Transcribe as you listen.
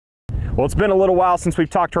Well, it's been a little while since we've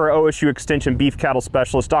talked to our OSU Extension beef cattle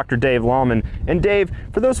specialist, Dr. Dave Lalman. And Dave,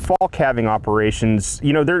 for those fall calving operations,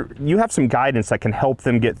 you know, you have some guidance that can help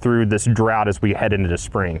them get through this drought as we head into the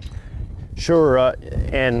spring. Sure,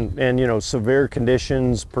 and you know, severe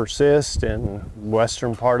conditions persist in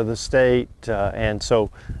western part of the state, and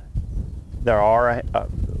so there are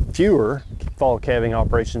fewer fall calving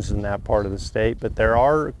operations in that part of the state, but there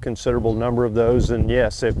are a considerable number of those. And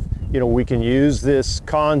yes, if you know, we can use this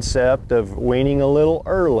concept of weaning a little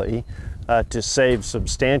early to save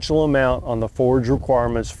substantial amount on the forage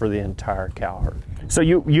requirements for the entire cow herd. So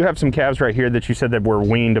you have some calves right here that you said that were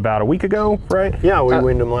weaned about a week ago, right? Yeah, we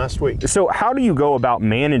weaned them last week. So how do you go about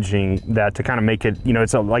managing that to kind of make it, you know,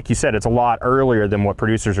 it's like you said, it's a lot earlier than what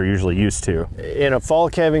producers are usually used to. In a fall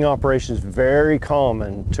calving operation, it's very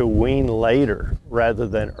common to wean later rather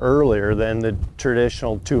than earlier than the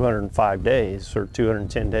traditional 205 days or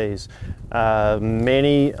 210 days.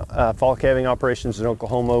 Many fall calving operations in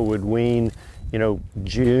Oklahoma would wean, you know,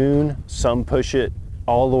 June. Some push it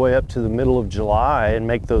all the way up to the middle of July and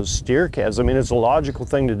make those steer calves. I mean, it's a logical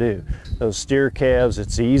thing to do. Those steer calves,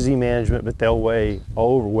 it's easy management, but they'll weigh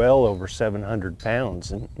well over 700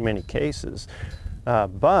 pounds in many cases.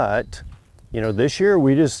 But, you know, this year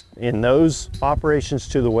we just, in those operations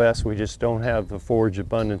to the west, we just don't have the forage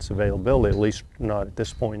abundance availability, at least not at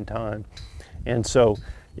this point in time. And so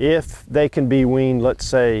if they can be weaned, let's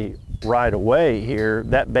say, right away here,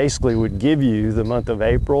 that basically would give you the month of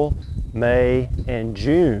April, May, and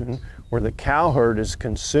June, where the cow herd is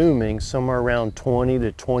consuming somewhere around 20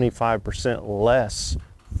 to 25% less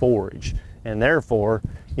forage. And therefore,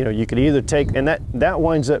 you know, you could either take, and that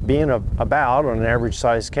winds up being about, on an average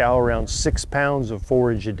size cow, around 6 pounds of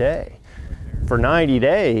forage a day. For 90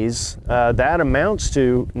 days, that amounts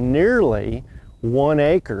to nearly 1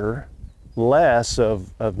 acre less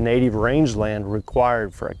of native rangeland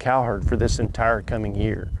required for a cow herd for this entire coming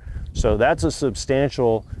year. So that's a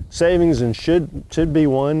substantial savings and should be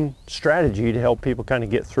one strategy to help people kind of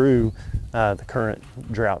get through the current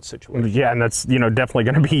drought situation. Yeah, and that's, you know, definitely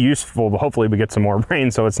going to be useful. Hopefully we get some more rain,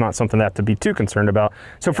 so it's not something to be too concerned about.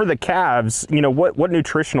 So for the calves, you know, what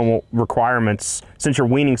nutritional requirements, since you're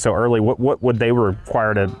weaning so early, what would they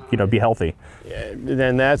require to, you know, be healthy? Yeah,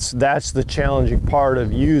 then that's the challenging part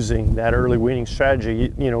of using that early weaning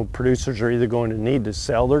strategy. You know, producers are either going to need to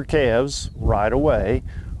sell their calves right away,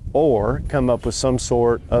 or come up with some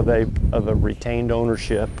sort of a retained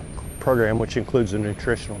ownership program, which includes a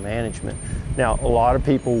nutritional management. Now, a lot of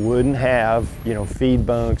people wouldn't have, you know, feed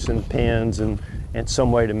bunks and pens and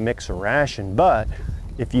some way to mix a ration, but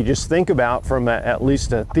if you just think about from at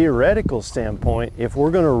least a theoretical standpoint, if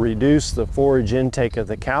we're going to reduce the forage intake of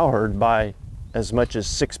the cow herd by as much as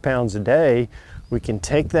 6 pounds a day, we can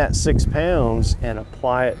take that 6 pounds and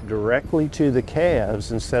apply it directly to the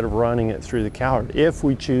calves instead of running it through the cow herd, if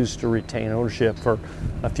we choose to retain ownership for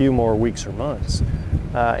a few more weeks or months.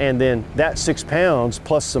 And then that 6 pounds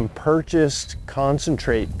plus some purchased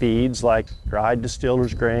concentrate feeds like dried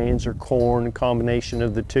distillers grains or corn, a combination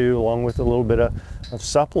of the two, along with a little bit of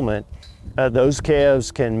supplement, those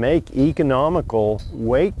calves can make economical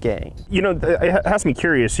weight gain. You know, it has me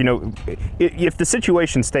curious, you know, if the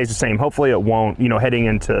situation stays the same, hopefully it won't, you know, heading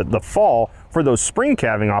into the fall, for those spring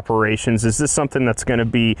calving operations, is this something that's going to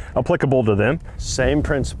be applicable to them? Same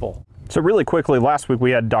principle. So really quickly, last week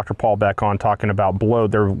we had Dr. Paul back on talking about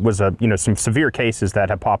bloat. There was some severe cases that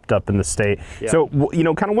have popped up in the state. Yeah. So, you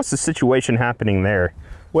know, kind of what's the situation happening there?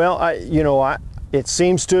 Well, it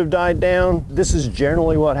seems to have died down. This is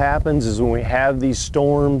generally what happens is when we have these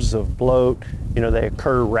storms of bloat, you know, they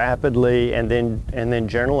occur rapidly, and then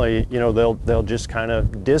generally, you know, they'll just kind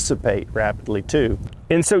of dissipate rapidly too.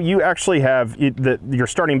 And so you actually have, you're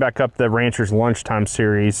starting back up the Rancher's Lunchtime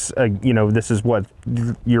series. You know, this is what,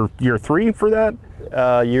 year 3 for that?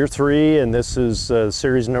 Year 3, and this is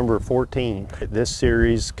series number 14. This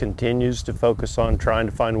series continues to focus on trying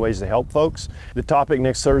to find ways to help folks. The topic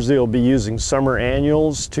next Thursday will be using summer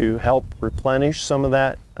annuals to help replenish some of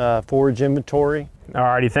that forage inventory.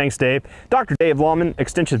 Alrighty, thanks Dave. Dr. Dave Lalman,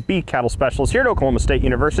 Extension's beef cattle specialist here at Oklahoma State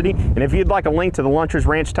University. And if you'd like a link to the Luncher's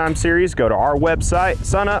Ranch Time series, go to our website,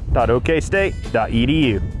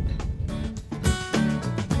 sunup.okstate.edu.